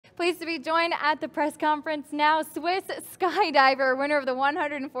Pleased to be joined at the press conference now, Swiss skydiver, winner of the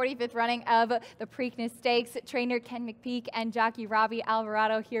 145th running of the Preakness Stakes, trainer Ken McPeak and jockey Robbie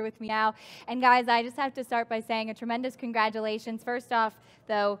Alvarado here with me now. And guys, I just have to start by saying a tremendous congratulations. First off,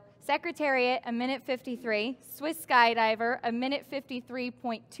 though, Secretariat, a minute 53, Swiss skydiver, a minute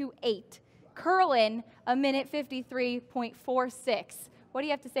 53.28, Curlin, a minute 53.46. What do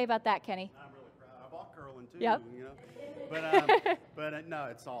you have to say about that, Kenny? I'm really proud. I bought Curlin too, Yep. you know. But no,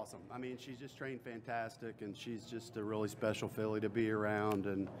 it's awesome. I mean, she's just trained fantastic, and she's just a really special filly to be around.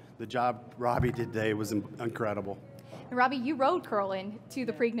 And the job Robbie did today was incredible. And Robbie, you rode Curlin to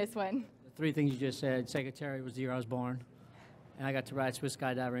the Preakness win. The three things you just said. Secretary was the year I was born, and I got to ride Swiss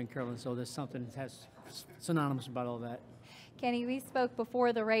skydiver in Curlin. So there's something that's synonymous about all that. Kenny, we spoke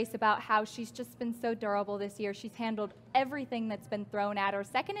before the race about how she's just been so durable this year. She's handled everything that's been thrown at her,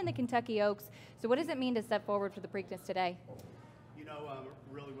 second in the Kentucky Oaks. So what does it mean to step forward for the Preakness today? You know,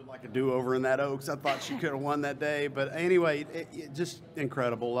 really would like a do-over in that Oaks. I thought she could have won that day. But anyway, it just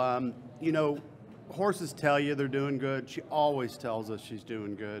incredible. You know, horses tell you they're doing good. She always tells us she's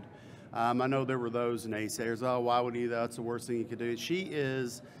doing good. I know there were those naysayers, oh, why would he? That's the worst thing he could do. She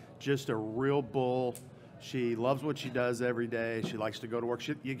is just a real bull. She loves what she does every day. She likes to go to work.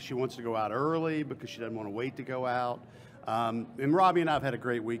 She wants to go out early because she doesn't want to wait to go out. And Robbie and I have had a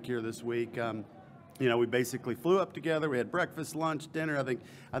great week here this week. You know, we basically flew up together. We had breakfast, lunch, dinner.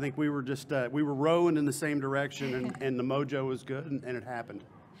 I think we were just we were rowing in the same direction, and the mojo was good, and it happened.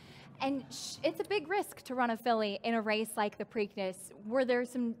 And it's a big risk to run a filly in a race like the Preakness. Were there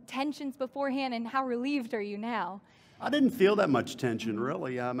some tensions beforehand, and how relieved are you now? I didn't feel that much tension,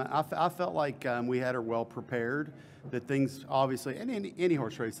 really. I felt like we had her well prepared, that things, obviously, any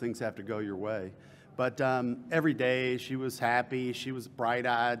horse race, things have to go your way. But every day she was happy, she was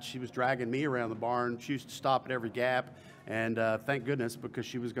bright-eyed, she was dragging me around the barn. She used to stop at every gap, and thank goodness, because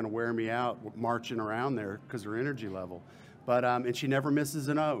she was going to wear me out marching around there because of her energy level. But and she never misses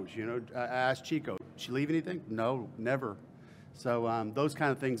an O's. You know, I asked Chico, she leave anything? No, never. So those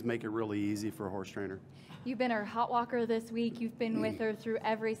kind of things make it really easy for a horse trainer. You've been her hot walker this week. You've been with her through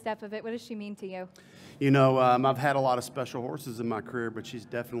every step of it. What does she mean to you? You know, I've had a lot of special horses in my career, but she's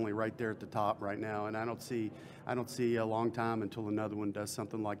definitely right there at the top right now. And I don't see a long time until another one does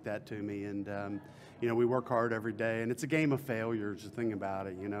something like that to me. And you know, we work hard every day, and it's a game of failures. The thing about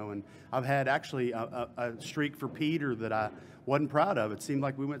it, you know. And I've had actually a streak for Peter that I wasn't proud of. It seemed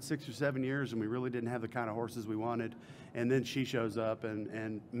like we went 6 or 7 years, and we really didn't have the kind of horses we wanted. And then she shows up,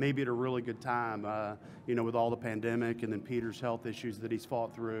 and maybe at a really good time, you know, with all the pandemic and then Peter's health issues that he's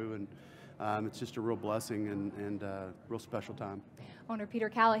fought through. And it's just a real blessing and real special time. Owner Peter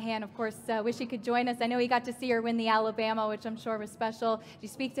Callahan, of course, wish he could join us. I know he got to see her win the Alabama, which I'm sure was special. Did you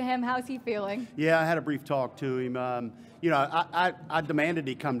speak to him? How's he feeling? Yeah, I had a brief talk to him. You know, I demanded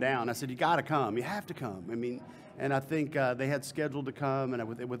he come down. I said, you got to come. You have to come. I mean, and I think they had scheduled to come, and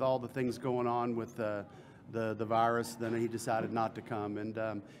with all the things going on with the virus, then he decided not to come.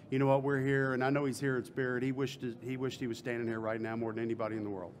 And you know what, we're here, and I know he's here in spirit. He wished he was standing here right now more than anybody in the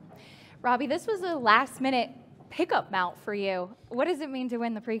world. Robbie, this was a last-minute pickup mount for you. What does it mean to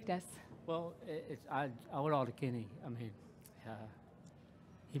win the Preakness? Well, I owe it all to Kenny. I mean,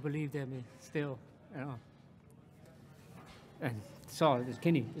 he believed in me still, you know. And it's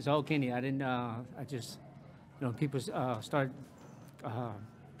Kenny. It's all Kenny. I didn't. I just, you know, people start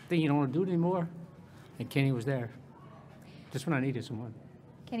thinking you don't want to do it anymore, and Kenny was there just when I needed someone.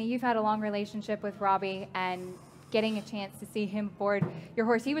 Kenny, you've had a long relationship with Robbie, and getting a chance to see him board your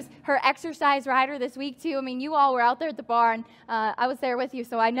horse. He was her exercise rider this week, too. I mean, you all were out there at the barn. I was there with you,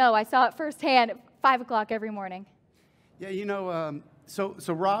 so I know. I saw it firsthand at 5 o'clock every morning. Yeah, you know, so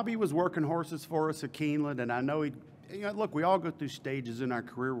Robbie was working horses for us at Keeneland, and I know you know, look, we all go through stages in our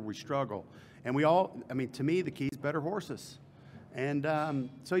career where we struggle. And we all, I mean, to me, the key is better horses. And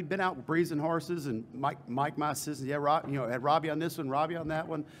so he'd been out breezing horses, and Mike, my assistant, yeah, you know, had Robbie on this one, Robbie on that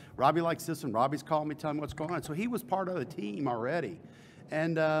one. Robbie likes this one. Robbie's calling me, telling me what's going on. So he was part of the team already.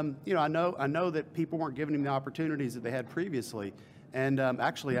 And you know, I know that people weren't giving him the opportunities that they had previously. And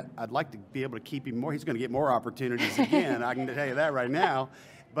actually, I'd like to be able to keep him more. He's going to get more opportunities again. I can tell you that right now.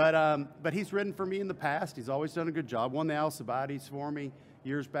 But he's ridden for me in the past. He's always done a good job. Won the Alcibiades for me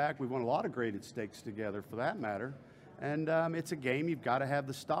years back. We've won a lot of graded stakes together, for that matter. And it's a game. You've got to have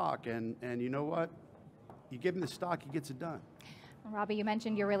the stock. And you know what? You give him the stock, he gets it done. Robbie, you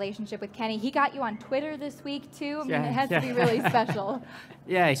mentioned your relationship with Kenny. He got you on Twitter this week, too. I mean, Yeah, it has to be really special.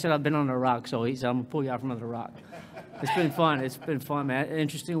 Yeah, he said I've been on the rock, so I'm going to pull you out from under the rock. It's been fun. It's been fun, man.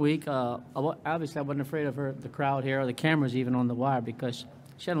 Interesting week. Obviously, I wasn't afraid of the crowd here or the cameras even on the wire, because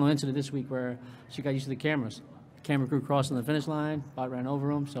she had a little incident this week where she got used to the cameras. camera crew crossing the finish line, about ran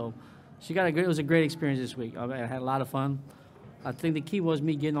over him. So she got it was a great experience this week. I had a lot of fun. I think the key was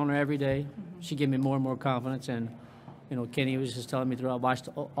me getting on her every day. She gave me more and more confidence, and Kenny was just telling me through. I watched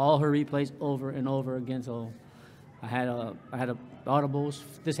all her replays over and over again. So I had audibles.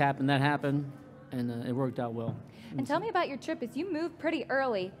 This happened, that happened, and it worked out well. And tell me about your trip. As you moved pretty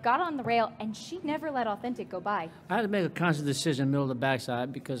early, got on the rail, and she never let Authentic go by. I had to make a conscious decision in the middle of the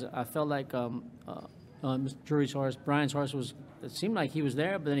backside because I felt like Mr. Drury's horse, Brian's horse, it seemed like he was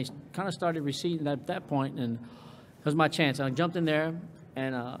there, but then he kind of started receding at that point, and it was my chance. I jumped in there,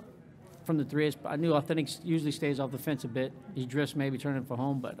 and from the 3/8, I knew Authentic usually stays off the fence a bit. He drifts, maybe turning for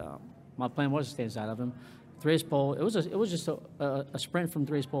home, but my plan was to stay inside of him. 3/8 pole, it was just a sprint from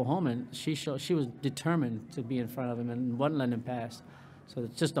 3/8 pole home, and she was determined to be in front of him and wasn't letting him pass. So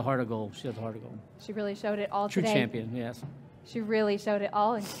it's just the heart of gold. She has the heart of gold. She really showed it all True today. champion, yes. She really showed it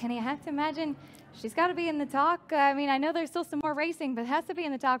all. And Kenny, I have to imagine she's got to be in the talk. I mean, I know there's still some more racing, but has to be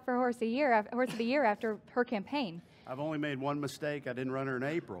in the talk for Horse of the Year after her campaign. I've only made one mistake. I didn't run her in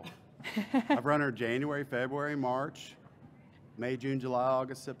April. I've run her January, February, March, May, June, July,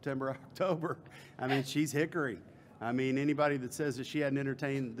 August, September, October. I mean, she's hickory. I mean, anybody that says that she hadn't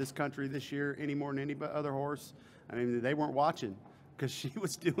entertained this country this year any more than any other horse, I mean, they weren't watching because she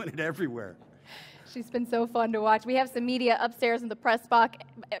was doing it everywhere. She's been so fun to watch. We have some media upstairs in the press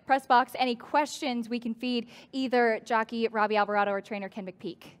box. Any questions we can feed either jockey Robbie Alvarado or trainer Ken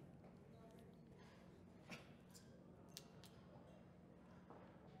McPeak?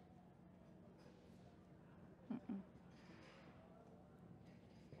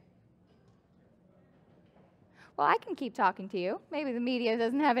 Well, I can keep talking to you. Maybe the media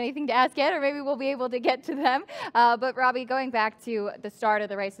doesn't have anything to ask yet, or maybe we'll be able to get to them. But Robbie, going back to the start of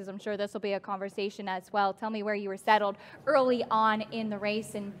the races, I'm sure this will be a conversation as well. Tell me where you were settled early on in the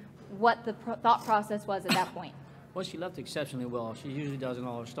race and what the thought process was at that point. Well, she left exceptionally well. She usually does in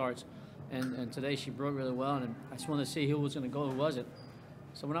all her starts. And today she broke really well, and I just wanted to see who was going to go, who wasn't.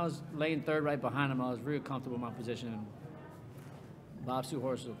 So when I was laying third right behind him, I was really comfortable in my position. And Bob's two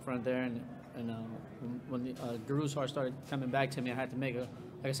horses up front there, and when the Guru's horse started coming back to me, I had to make a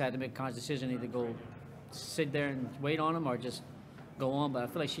conscious decision, either go sit there and wait on him or just go on. But I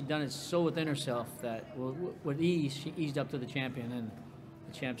feel like she'd done it so within herself that with ease, she eased up to the champion and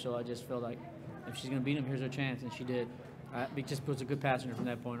the champ. So I just felt like if she's going to beat him, here's her chance, and she did. It just puts a good passenger from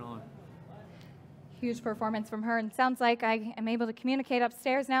that point on. Huge performance from her, and sounds like I am able to communicate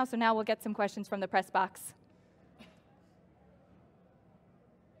upstairs now, so now we'll get some questions from the press box.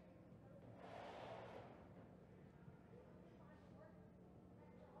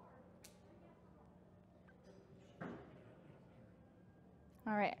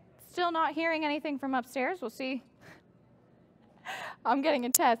 All right, still not hearing anything from upstairs. We'll see. I'm getting a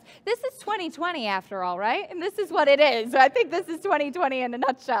test. This is 2020 after all, right? And this is what it is. I think this is 2020 in a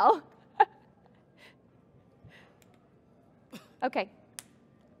nutshell. Okay.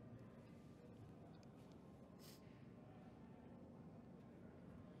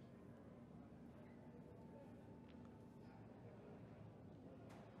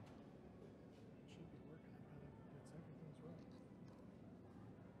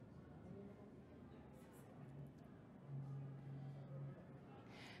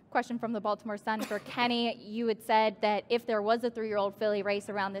 Question from the Baltimore Sun for Kenny. You had said that if there was a 3-year-old filly race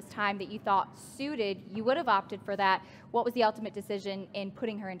around this time that you thought suited, you would have opted for that. What was the ultimate decision in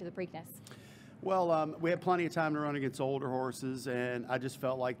putting her into the Preakness? Well, we had plenty of time to run against older horses, and I just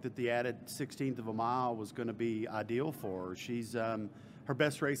felt like that the added 16th of a mile was going to be ideal for her. She's her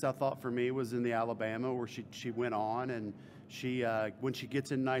best race, I thought, for me was in the Alabama, where she went on, and she when she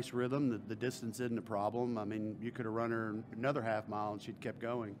gets in nice rhythm, the distance isn't a problem. I mean, you could have run her another half mile and she'd kept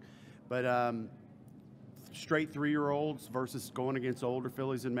going. But straight 3-year-olds versus going against older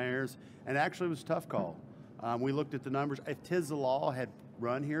fillies and mares, and actually it was a tough call. We looked at the numbers. If Tiz the Law had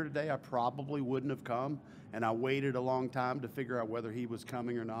run here today, I probably wouldn't have come, and I waited a long time to figure out whether he was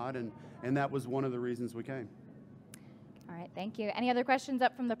coming or not, and that was one of the reasons we came. All right, thank you. Any other questions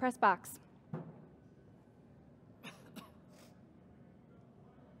up from the press box?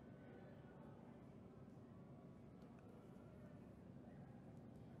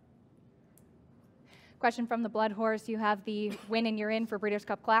 Question from the Blood Horse. You have the win and you're in for Breeders'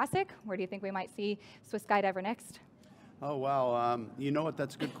 Cup Classic. Where do you think we might see Swiss Skydiver next? Oh, wow. You know what?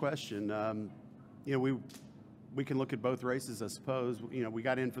 That's a good question. You know, we can look at both races, I suppose. You know, we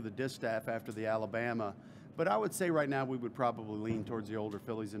got in for the distaff after the Alabama. But I would say right now we would probably lean towards the older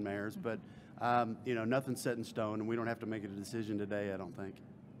fillies and mares. But, you know, nothing's set in stone, and we don't have to make a decision today, I don't think.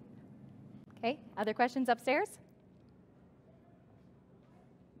 Okay. Other questions upstairs?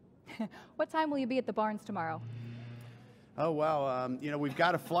 What time will you be at the barns tomorrow? Oh, wow. You know, we've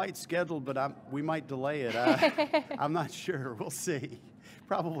got a flight scheduled, but we might delay it. I'm not sure. We'll see.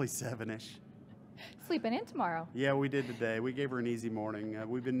 Probably 7-ish. Sleeping in tomorrow. Yeah, we did today. We gave her an easy morning.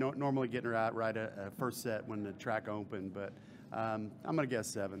 We've been normally getting her out right at first set when the track opened, but I'm going to guess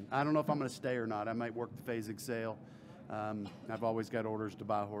 7. I don't know if I'm going to stay or not. I might work the phasic sale. I've always got orders to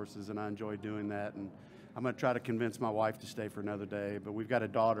buy horses, and I enjoy doing that. And I'm going to try to convince my wife to stay for another day, but we've got a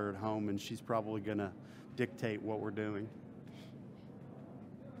daughter at home, and she's probably going to dictate what we're doing.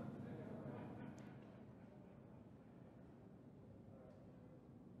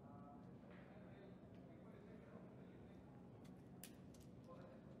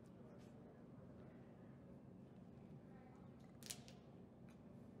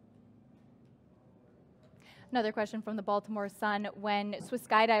 Another question from the Baltimore Sun. When Swiss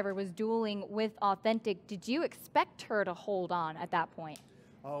Skydiver was dueling with Authentic, did you expect her to hold on at that point?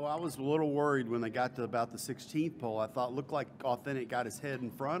 Oh, I was a little worried when they got to about the 16th pole. I thought it looked like Authentic got his head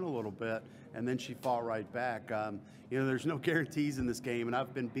in front a little bit, and then she fought right back. You know, there's no guarantees in this game, and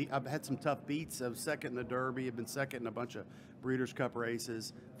I've had some tough beats. I was second in the Derby. I've been second in a bunch of Breeders' Cup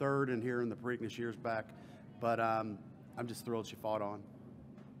races, third in here in the Preakness years back. But I'm just thrilled she fought on.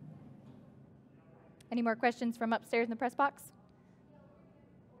 Any more questions from upstairs in the press box?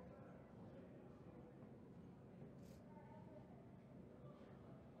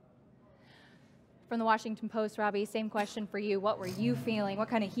 From the Washington Post, Robbie, same question for you. What were you feeling? What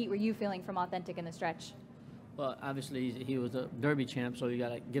kind of heat were you feeling from Authentic in the stretch? Well, obviously he was a Derby champ, so you got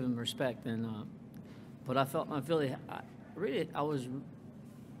to give him respect. And but I was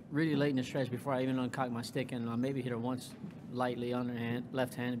really late in the stretch before I even uncocked my stick, and maybe hit her once lightly underhand,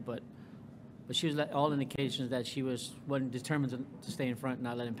 left-handed, but she was all indications that she wasn't determined to stay in front and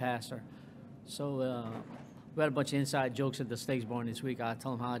not let him pass her. So we had a bunch of inside jokes at the stakes barn this week. I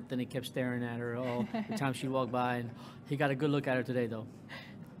told him how then he kept staring at her all the time she walked by, and he got a good look at her today, though.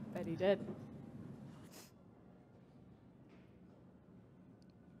 Bet he did.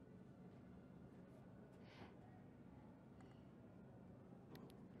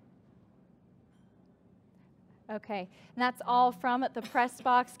 Okay, and that's all from the press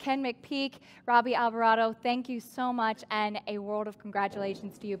box. Ken McPeak, Robbie Alvarado, thank you so much, and a world of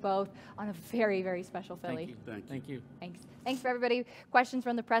congratulations to you both on a very, very special filly. Thank you. Thank you. Thanks. Thanks for everybody. Questions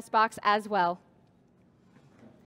from the press box as well.